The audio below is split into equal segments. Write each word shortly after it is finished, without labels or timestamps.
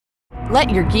Let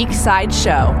your geek side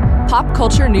show. Pop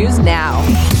culture news now.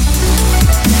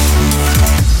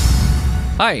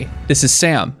 Hi, this is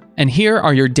Sam, and here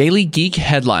are your daily geek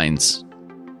headlines.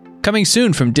 Coming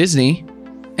soon from Disney,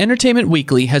 Entertainment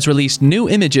Weekly has released new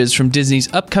images from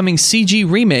Disney's upcoming CG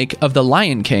remake of The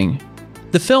Lion King.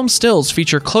 The film stills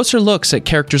feature closer looks at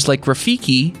characters like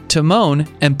Rafiki, Timon,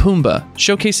 and Pumbaa,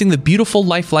 showcasing the beautiful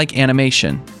lifelike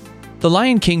animation. The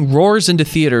Lion King roars into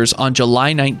theaters on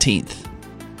July 19th.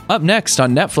 Up next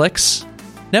on Netflix,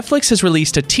 Netflix has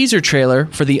released a teaser trailer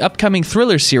for the upcoming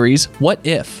thriller series What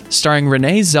If, starring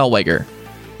Renee Zellweger.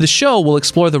 The show will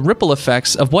explore the ripple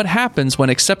effects of what happens when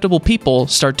acceptable people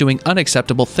start doing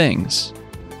unacceptable things.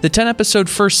 The 10-episode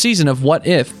first season of What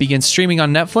If begins streaming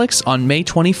on Netflix on May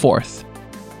 24th.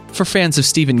 For fans of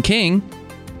Stephen King,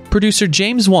 producer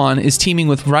James Wan is teaming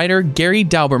with writer Gary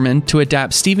Dauberman to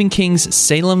adapt Stephen King's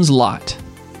Salem's Lot.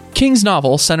 King's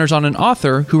novel centers on an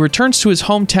author who returns to his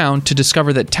hometown to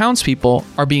discover that townspeople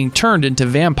are being turned into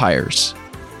vampires.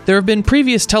 There have been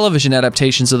previous television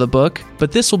adaptations of the book,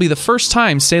 but this will be the first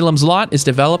time Salem's Lot is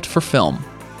developed for film.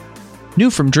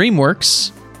 New from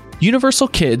DreamWorks, Universal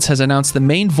Kids has announced the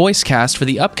main voice cast for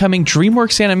the upcoming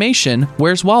DreamWorks animation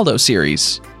Where's Waldo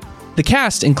series. The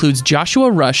cast includes Joshua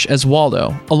Rush as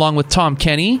Waldo, along with Tom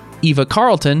Kenny, Eva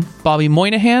Carlton, Bobby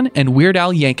Moynihan, and Weird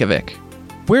Al Yankovic.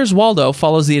 Where's Waldo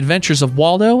follows the adventures of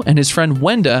Waldo and his friend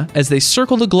Wenda as they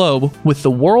circle the globe with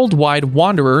the Worldwide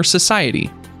Wanderer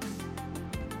Society.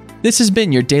 This has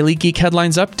been your Daily Geek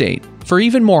Headlines Update. For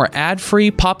even more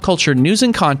ad-free pop culture news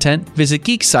and content, visit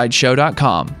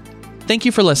geeksideshow.com. Thank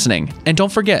you for listening, and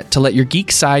don't forget to let your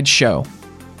geek side show.